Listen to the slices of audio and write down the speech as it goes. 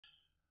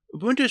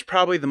Ubuntu is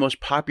probably the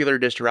most popular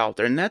distro out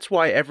there, and that's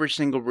why every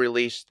single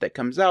release that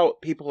comes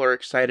out, people are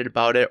excited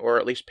about it, or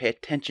at least pay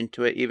attention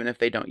to it, even if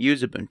they don't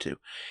use Ubuntu.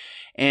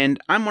 And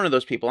I'm one of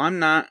those people. I'm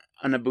not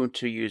an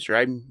Ubuntu user.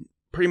 I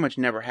pretty much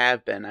never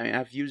have been. I mean,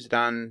 I've used it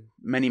on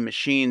many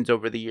machines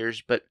over the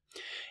years, but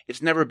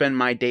it's never been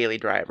my daily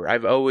driver.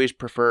 I've always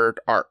preferred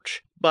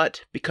Arch.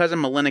 But because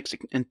I'm a Linux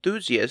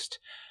enthusiast,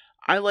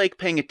 I like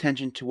paying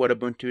attention to what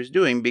Ubuntu is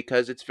doing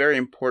because it's very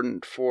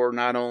important for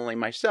not only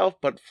myself,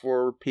 but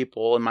for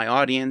people in my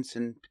audience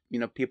and,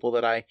 people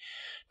that I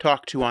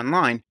talk to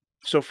online.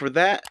 So for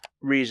that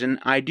reason,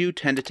 I do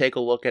tend to take a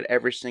look at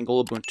every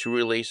single Ubuntu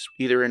release,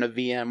 either in a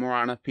VM or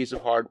on a piece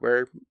of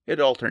hardware. It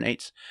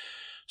alternates.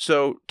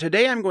 So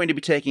today I'm going to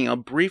be taking a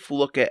brief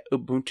look at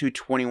Ubuntu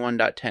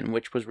 21.10,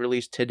 which was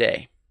released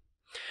today.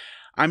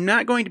 I'm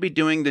not going to be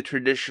doing the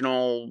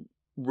traditional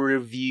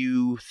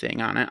review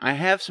thing on it. I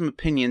have some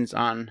opinions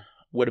on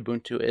what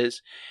Ubuntu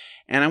is,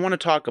 and I want to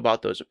talk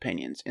about those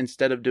opinions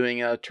instead of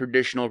doing a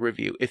traditional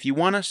review. If you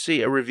want to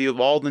see a review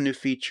of all the new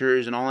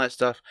features and all that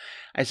stuff,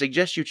 I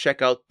suggest you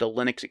check out the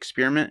Linux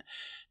Experiment.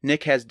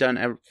 Nick has done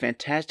a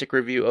fantastic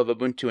review of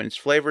Ubuntu and its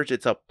flavors.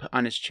 It's up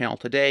on his channel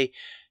today.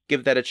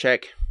 Give that a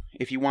check.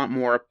 If you want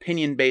more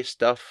opinion-based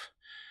stuff,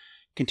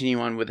 continue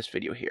on with this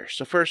video here.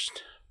 So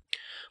first,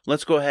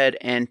 let's go ahead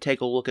and take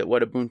a look at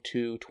what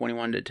Ubuntu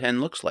 21.10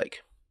 looks like.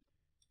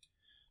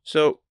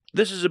 So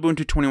this is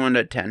Ubuntu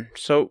 21.10.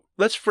 So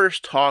let's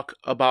first talk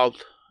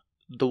about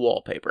the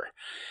wallpaper.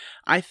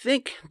 I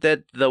think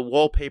that the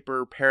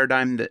wallpaper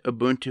paradigm that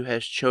Ubuntu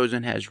has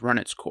chosen has run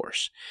its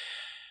course.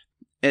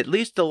 At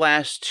least the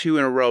last two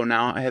in a row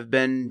now have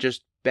been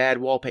just bad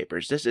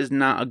wallpapers. This is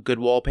not a good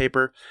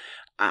wallpaper.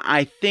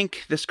 I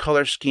think this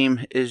color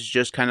scheme is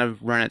just kind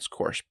of run its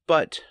course,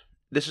 but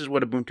this is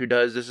what Ubuntu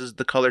does. This is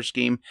the color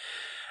scheme.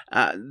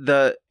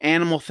 The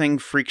animal thing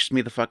freaks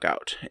me the fuck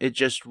out. It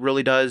just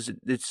really does.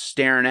 It's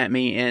staring at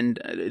me, and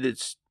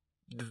it's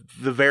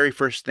the very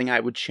first thing I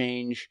would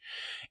change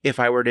if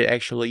I were to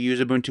actually use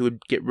Ubuntu,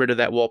 would get rid of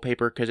that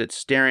wallpaper because it's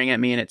staring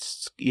at me and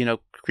it's,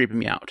 creeping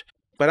me out.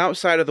 But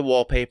outside of the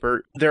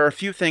wallpaper, there are a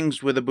few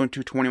things with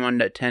Ubuntu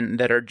 21.10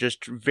 that are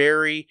just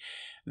very,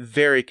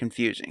 very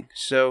confusing.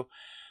 So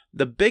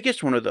the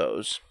biggest one of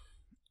those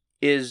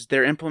is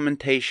their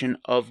implementation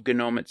of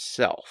GNOME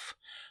itself.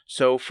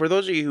 So for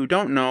those of you who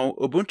don't know,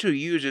 Ubuntu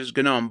uses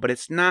GNOME, but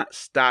it's not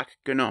stock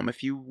GNOME.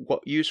 If you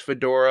use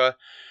Fedora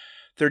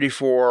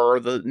 34 or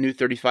the new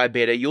 35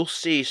 beta, you'll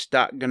see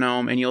stock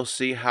GNOME, and you'll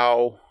see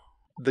how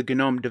the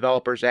GNOME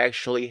developers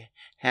actually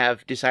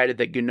have decided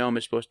that GNOME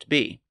is supposed to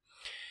be.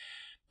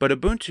 But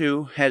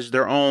Ubuntu has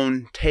their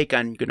own take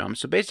on GNOME.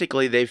 So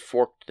basically they've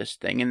forked this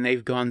thing, and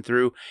they've gone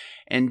through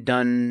and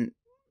done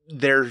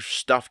their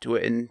stuff to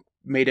it and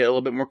made it a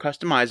little bit more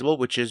customizable,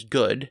 which is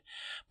good,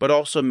 but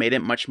also made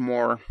it much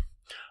more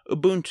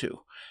Ubuntu.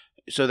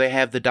 So they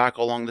have the dock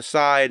along the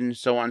side and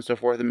so on and so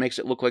forth. It makes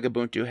it look like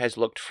Ubuntu has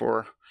looked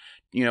for,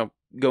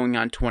 going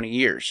on 20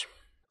 years.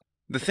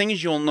 The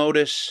things you'll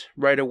notice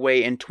right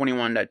away in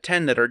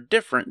 21.10 that are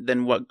different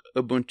than what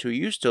Ubuntu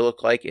used to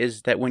look like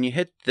is that when you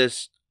hit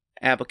this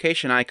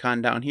application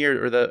icon down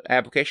here, or the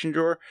application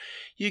drawer,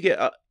 you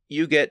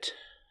get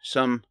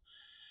some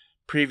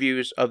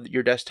previews of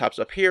your desktops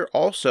up here.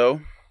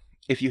 Also,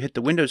 if you hit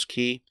the Windows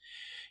key,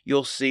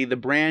 you'll see the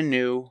brand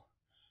new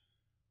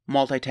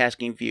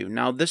multitasking view.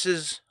 Now, this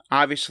is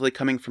obviously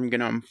coming from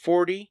GNOME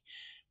 40,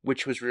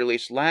 which was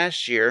released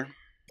last year,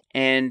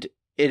 and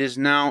it is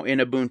now in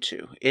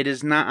Ubuntu. It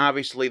is not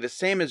obviously the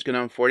same as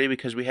GNOME 40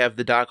 because we have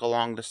the dock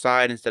along the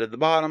side instead of the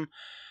bottom,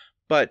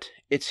 but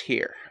it's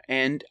here,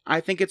 and I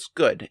think it's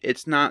good.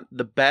 It's not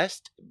the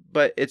best,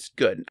 but it's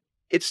good.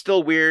 It's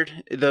still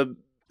weird. The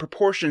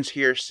proportions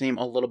here seem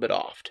a little bit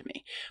off to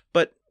me,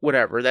 but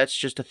whatever, that's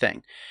just a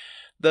thing.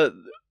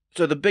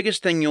 So the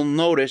biggest thing you'll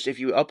notice if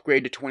you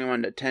upgrade to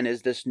 21.10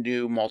 is this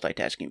new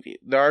multitasking view.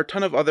 There are a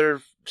ton of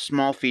other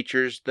small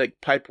features,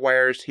 like pipe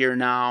wires here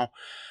now.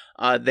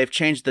 They've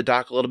changed the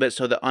dock a little bit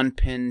so the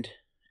unpinned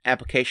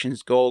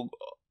applications go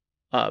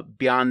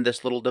beyond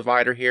this little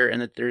divider here,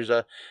 and that there's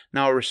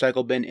now a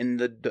recycle bin in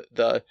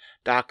the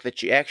dock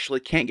that you actually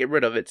can't get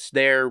rid of. It's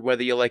there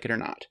whether you like it or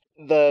not.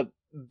 The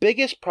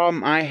biggest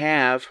problem I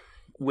have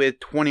with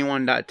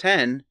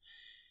 21.10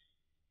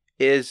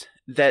 is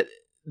that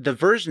the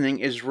versioning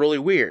is really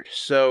weird.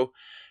 So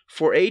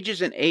for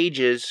ages and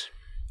ages,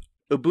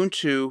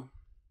 Ubuntu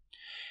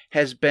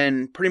has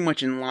been pretty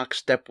much in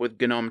lockstep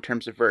with GNOME in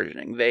terms of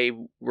versioning. They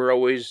were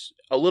always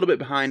a little bit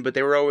behind, but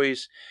they were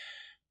always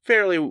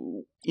fairly,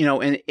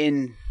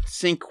 in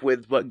sync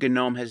with what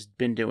GNOME has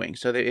been doing.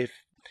 So that if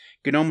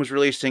GNOME was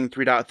releasing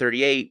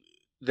 3.38,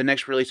 the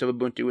next release of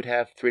Ubuntu would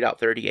have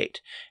 3.38,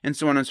 and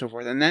so on and so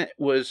forth. And that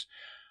was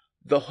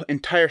the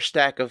entire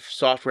stack of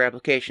software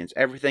applications.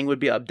 Everything would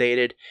be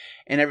updated,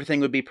 and everything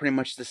would be pretty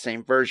much the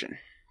same version.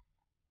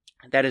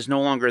 That is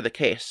no longer the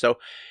case. So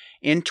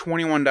in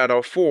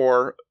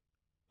 21.04,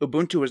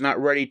 Ubuntu was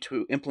not ready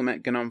to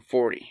implement GNOME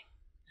 40.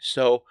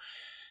 So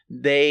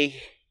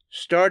they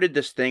started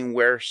this thing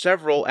where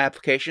several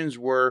applications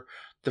were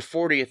the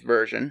 40th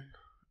version,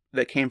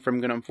 that came from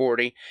GNOME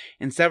 40,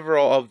 and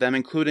several of them,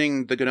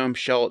 including the GNOME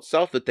shell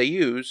itself that they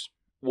use,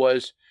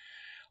 was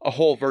a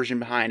whole version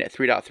behind at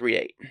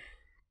 3.38.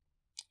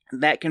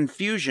 That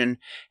confusion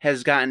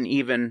has gotten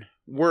even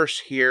worse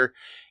here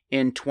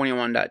in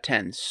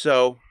 21.10.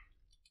 So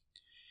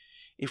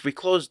if we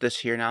close this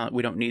here, now that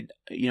we don't need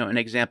an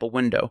example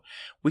window,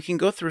 we can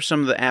go through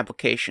some of the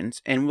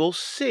applications and we'll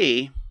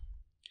see.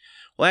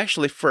 Well,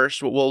 actually,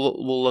 first what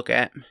we'll look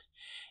at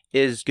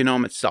is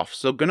GNOME itself.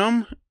 So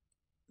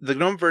the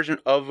GNOME version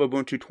of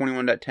Ubuntu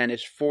 21.10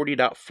 is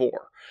 40.4.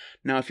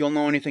 Now, if you'll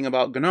know anything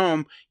about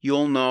GNOME,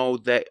 you'll know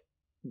that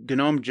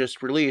GNOME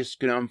just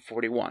released GNOME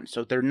 41.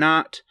 So they're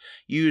not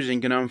using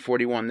GNOME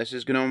 41. This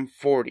is GNOME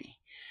 40.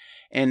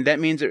 And that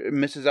means it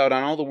misses out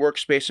on all the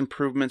workspace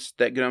improvements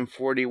that GNOME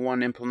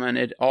 41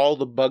 implemented, all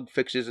the bug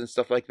fixes and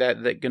stuff like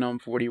that that GNOME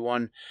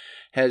 41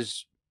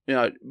 has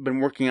been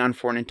working on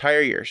for an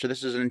entire year. So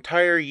this is an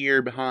entire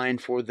year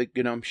behind for the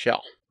GNOME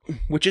shell,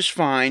 which is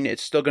fine.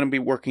 It's still going to be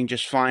working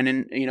just fine.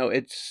 And,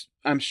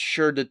 I'm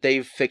sure that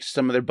they've fixed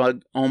some of their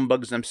own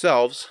bugs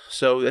themselves.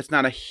 So it's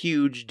not a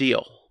huge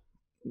deal.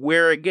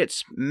 Where it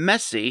gets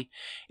messy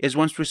is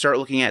once we start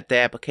looking at the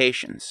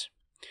applications.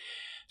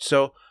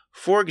 So,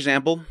 for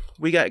example,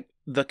 we got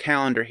the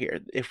calendar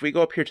here. If we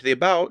go up here to the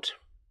About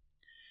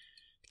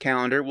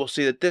calendar, we'll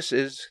see that this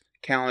is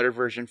calendar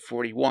version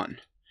 41.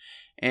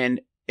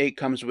 And it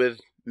comes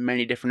with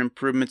many different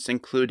improvements,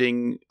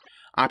 including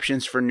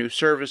options for new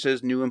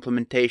services, new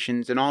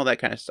implementations, and all that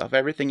kind of stuff.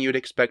 Everything you'd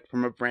expect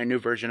from a brand new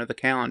version of the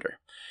calendar.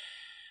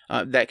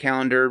 That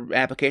calendar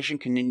application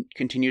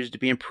continues to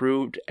be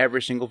improved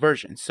every single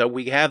version. So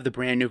we have the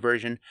brand new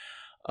version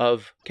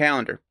of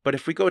calendar. But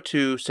if we go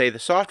to, say, the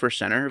Software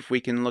Center, if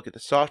we can look at the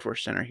Software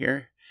Center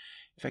here,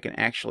 if I can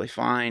actually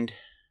find,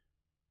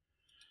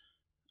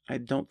 I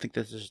don't think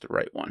this is the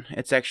right one.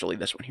 It's actually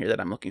this one here that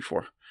I'm looking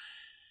for.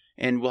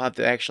 And we'll have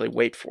to actually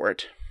wait for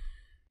it.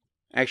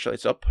 Actually,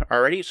 it's up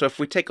already. So if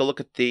we take a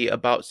look at the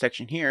About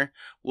section here,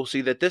 we'll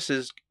see that this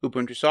is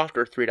Ubuntu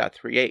Software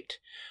 3.38.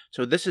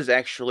 So this is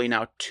actually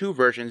now 2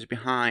 versions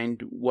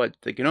behind what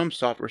the GNOME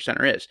Software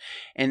Center is.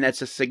 And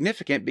that's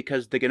significant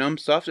because the GNOME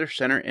Software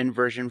Center in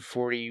version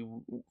 40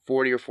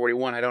 or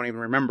 41, I don't even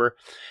remember,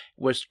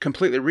 was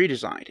completely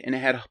redesigned. And it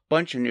had a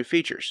bunch of new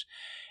features.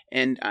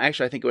 And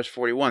actually, I think it was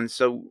 41.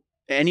 So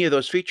any of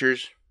those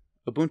features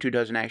Ubuntu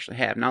doesn't actually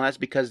have. Now that's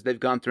because they've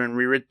gone through and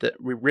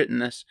rewritten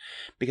this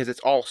because it's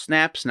all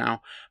snaps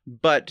now,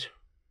 but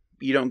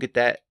you don't get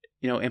that,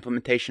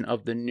 implementation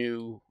of the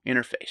new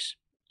interface.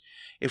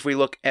 If we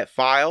look at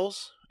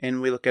files and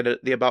we look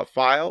at the About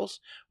files,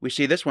 we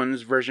see this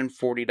one's version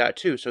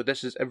 40.2. So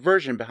this is a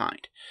version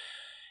behind.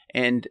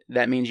 And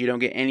that means you don't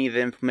get any of the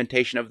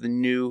implementation of the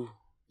new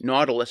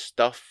Nautilus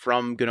stuff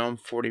from GNOME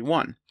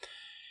 41.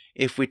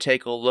 If we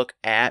take a look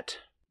at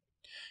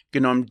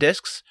GNOME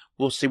disks,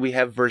 we'll see we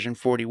have version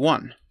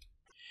 41.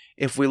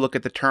 If we look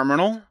at the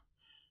terminal,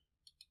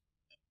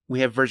 we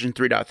have version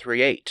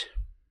 3.38.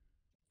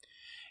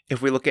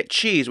 If we look at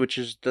Cheese, which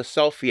is the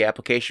selfie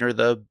application or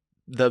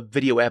the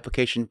video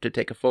application to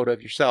take a photo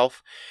of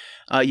yourself,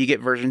 you get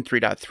version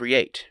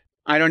 3.38.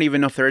 I don't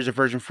even know if there is a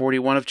version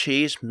 41 of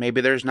Cheese. Maybe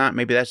there's not.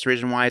 Maybe that's the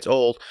reason why it's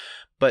old.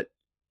 But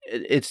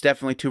it's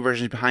definitely 2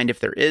 versions behind if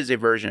there is a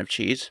version of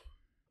Cheese.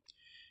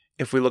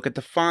 If we look at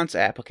the Fonts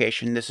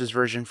application, this is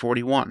version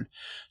 41.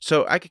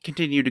 So I could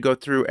continue to go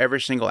through every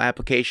single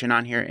application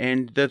on here.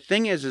 And the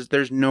thing is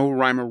there's no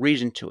rhyme or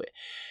reason to it.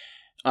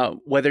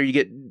 Whether you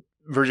get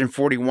version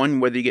 41,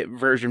 whether you get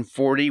version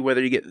 40,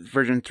 whether you get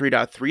version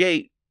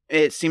 3.38,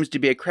 it seems to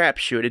be a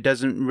crapshoot. It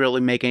doesn't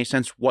really make any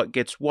sense what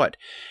gets what.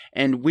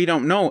 And we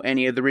don't know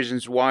any of the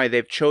reasons why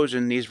they've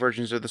chosen these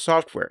versions of the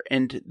software.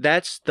 And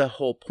that's the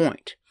whole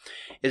point,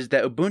 is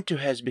that Ubuntu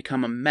has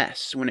become a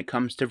mess when it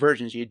comes to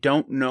versions. You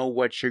don't know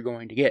what you're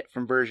going to get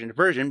from version to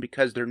version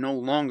because they're no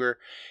longer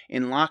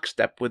in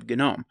lockstep with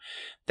GNOME.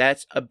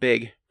 That's a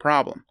big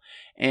problem.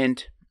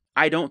 And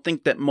I don't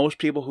think that most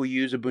people who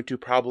use Ubuntu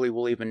probably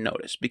will even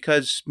notice,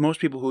 because most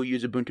people who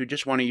use Ubuntu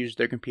just want to use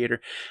their computer.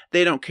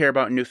 They don't care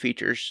about new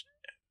features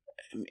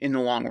in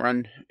the long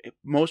run.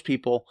 Most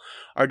people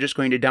are just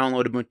going to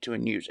download Ubuntu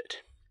and use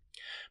it.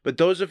 But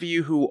those of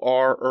you who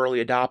are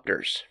early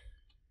adopters,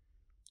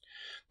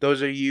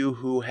 those of you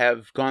who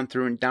have gone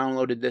through and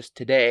downloaded this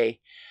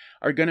today,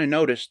 are going to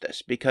notice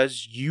this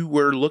because you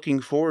were looking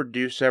forward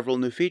to several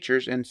new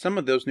features, and some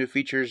of those new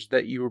features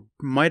that you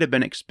might have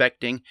been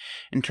expecting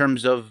in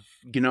terms of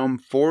GNOME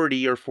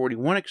 40 or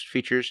 41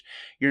 features,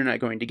 you're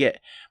not going to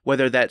get.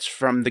 Whether that's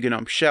from the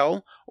GNOME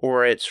shell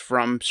or it's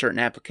from certain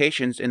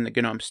applications in the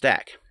GNOME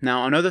stack.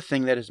 Now, another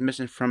thing that is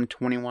missing from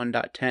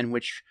 21.10,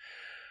 which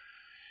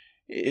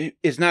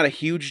is not a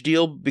huge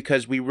deal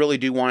because we really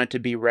do want it to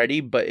be ready,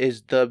 but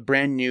is the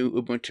brand new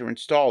Ubuntu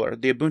installer.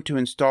 The Ubuntu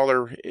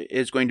installer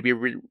is going to be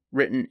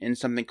written in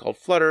something called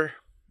Flutter,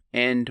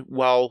 and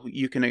while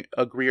you can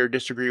agree or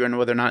disagree on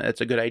whether or not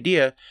that's a good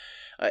idea,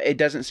 it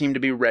doesn't seem to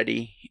be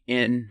ready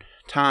in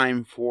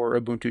time for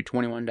Ubuntu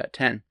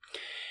 21.10.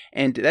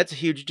 And that's a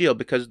huge deal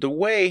because the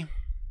way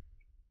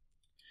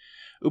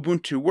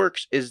Ubuntu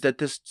works is that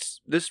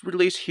this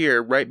release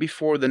here, right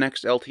before the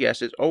next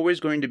LTS, is always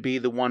going to be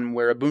the one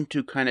where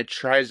Ubuntu kind of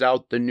tries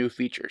out the new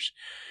features.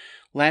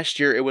 Last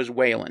year it was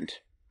Wayland.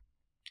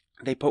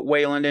 They put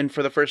Wayland in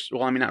for the first,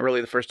 well, I mean, not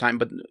really the first time,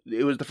 but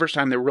it was the first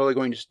time they were really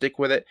going to stick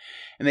with it.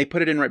 And they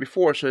put it in right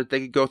before so that they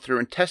could go through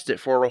and test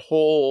it for a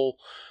whole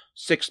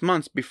 6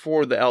 months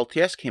before the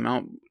LTS came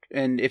out.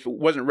 And if it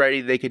wasn't ready,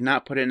 they could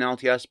not put it in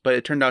LTS, but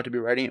it turned out to be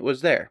ready. It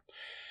was there.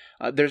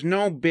 There's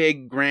no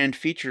big grand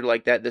feature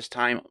like that this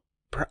time,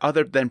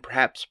 other than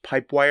perhaps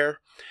Pipewire.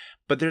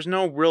 But there's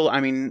no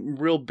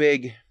real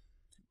big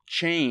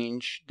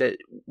change that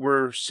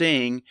we're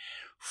seeing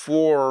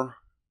for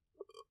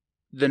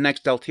the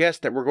next LTS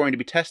that we're going to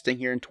be testing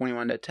here in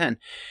 21.10.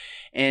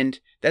 And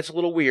that's a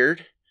little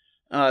weird,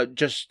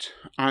 just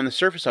on the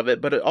surface of it,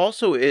 but it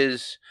also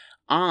is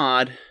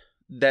odd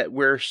that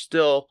we're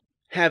still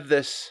have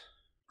this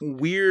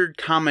weird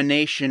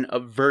combination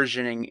of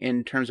versioning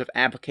in terms of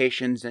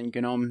applications and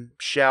GNOME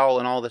shell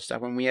and all this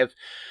stuff. When we have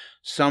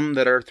some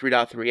that are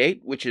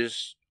 3.38, which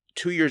is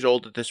 2 years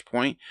old at this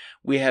point.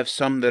 We have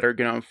some that are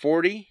GNOME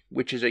 40,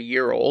 which is a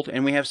year old,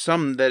 and we have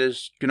some that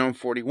is GNOME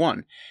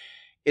 41.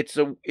 It's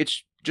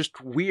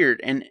just weird,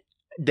 and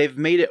they've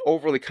made it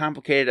overly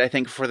complicated, I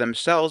think, for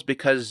themselves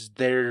because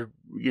they're,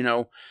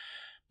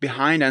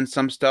 behind on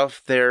some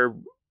stuff. They're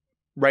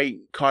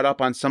caught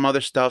up on some other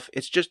stuff.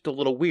 It's just a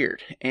little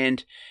weird,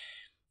 and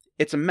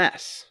it's a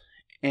mess.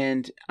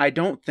 And I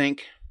don't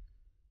think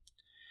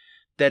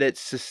that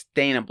it's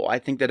sustainable. I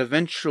think that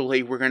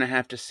eventually we're going to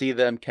have to see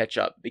them catch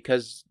up,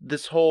 because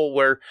this whole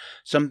where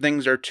some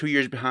things are 2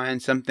 years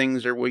behind, some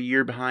things are a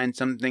year behind,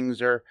 some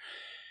things are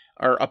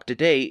up to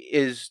date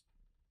is,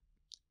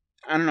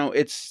 I don't know,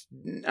 it's,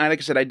 like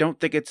I said, I don't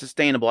think it's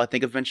sustainable. I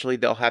think eventually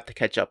they'll have to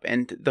catch up.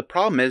 And the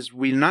problem is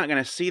we're not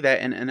going to see that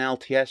in an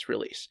LTS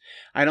release.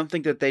 I don't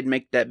think that they'd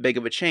make that big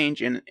of a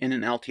change in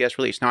an LTS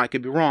release. Now, I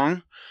could be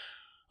wrong,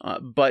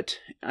 but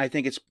I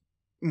think it's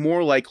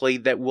more likely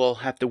that we'll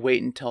have to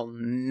wait until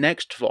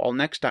next fall,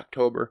 next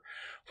October,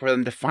 for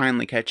them to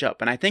finally catch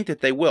up. And I think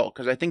that they will,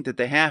 because I think that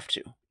they have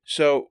to.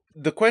 So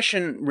the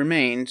question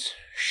remains,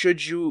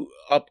 should you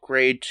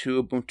upgrade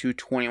to Ubuntu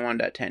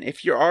 21.10?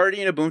 If you're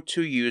already an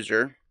Ubuntu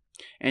user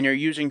and you're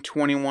using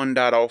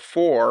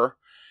 21.04,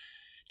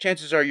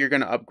 chances are you're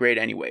going to upgrade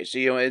anyway. So,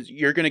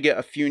 you're going to get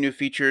a few new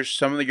features.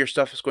 Some of your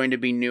stuff is going to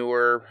be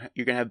newer.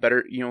 You're going to have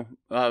better,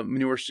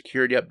 newer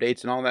security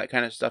updates and all that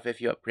kind of stuff if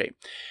you upgrade.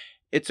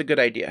 It's a good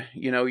idea.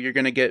 You're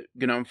going to get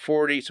GNOME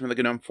 40, some of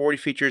the GNOME 40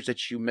 features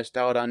that you missed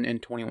out on in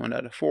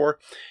 21.04.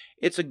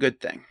 It's a good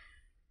thing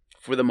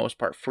for the most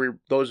part, for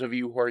those of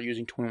you who are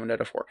using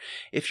 21.04.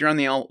 If you're on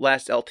the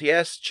last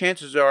LTS,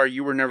 chances are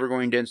you were never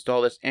going to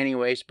install this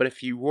anyways, but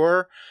if you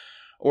were,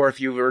 or if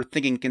you were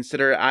thinking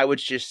consider it, I would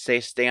just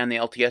say stay on the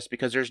LTS,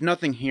 because there's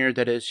nothing here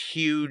that is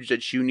huge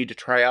that you need to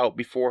try out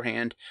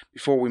beforehand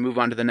before we move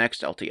on to the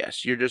next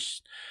LTS. You're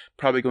just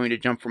probably going to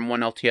jump from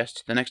one LTS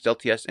to the next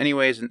LTS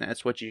anyways, and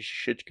that's what you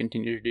should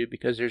continue to do,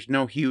 because there's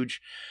no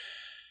huge,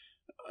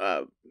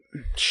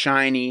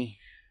 shiny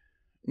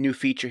new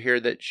feature here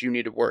that you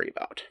need to worry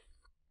about.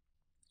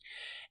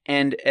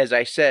 And as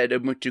I said,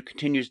 Ubuntu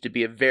continues to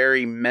be a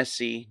very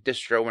messy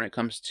distro when it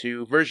comes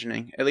to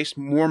versioning, at least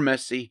more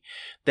messy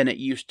than it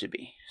used to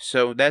be.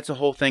 So that's a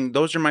whole thing.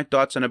 Those are my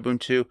thoughts on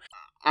Ubuntu.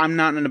 I'm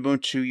not an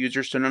Ubuntu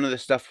user, so none of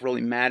this stuff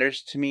really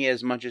matters to me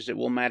as much as it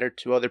will matter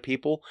to other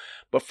people.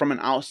 But from an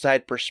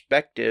outside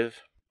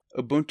perspective,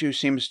 Ubuntu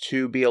seems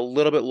to be a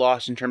little bit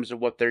lost in terms of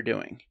what they're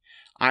doing,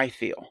 I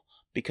feel,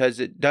 because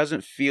it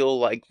doesn't feel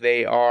like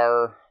they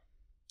are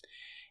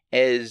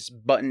as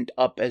buttoned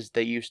up as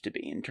they used to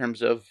be in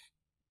terms of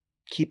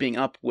keeping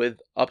up with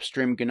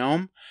upstream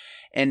GNOME.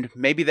 And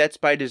maybe that's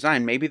by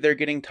design. Maybe they're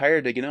getting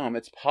tired of GNOME.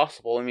 It's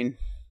possible. I mean,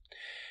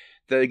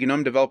 the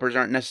GNOME developers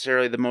aren't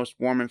necessarily the most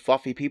warm and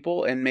fluffy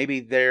people, and maybe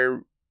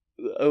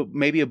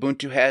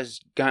Ubuntu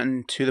has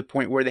gotten to the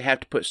point where they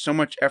have to put so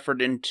much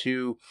effort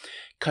into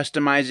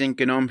customizing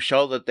GNOME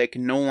shell that they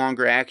can no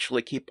longer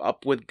actually keep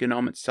up with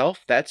GNOME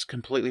itself. That's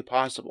completely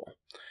possible.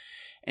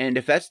 And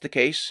if that's the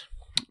case,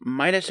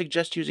 might I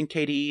suggest using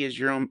KDE as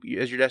your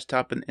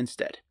desktop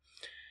instead?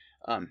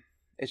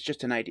 It's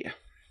just an idea.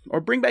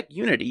 Or bring back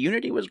Unity.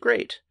 Unity was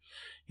great.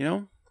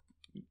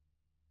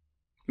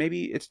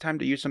 Maybe it's time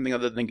to use something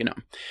other than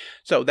GNOME.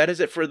 So that is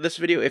it for this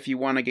video. If you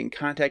want to get in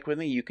contact with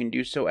me, you can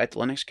do so at the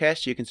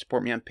LinuxCast. You can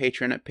support me on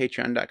Patreon at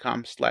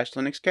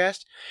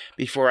patreon.com/LinuxCast.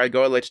 Before I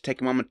go, I'd like to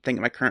take a moment to thank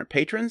my current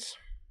patrons: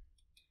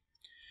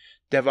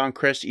 Devon,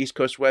 Chris,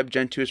 EastCoastWeb,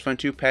 Gentoo is fun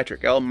too,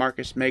 Patrick L,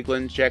 Marcus,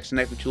 Maeglin, Jackson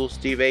Knife and Tools,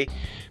 Steve A,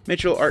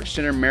 Mitchel,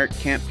 ArchSinner, Marek,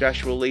 Camp,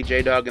 Joshua Lee,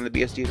 JDawg, and the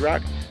BSDs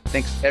Rock.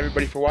 Thanks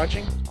everybody for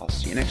watching. I'll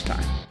see you next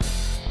time.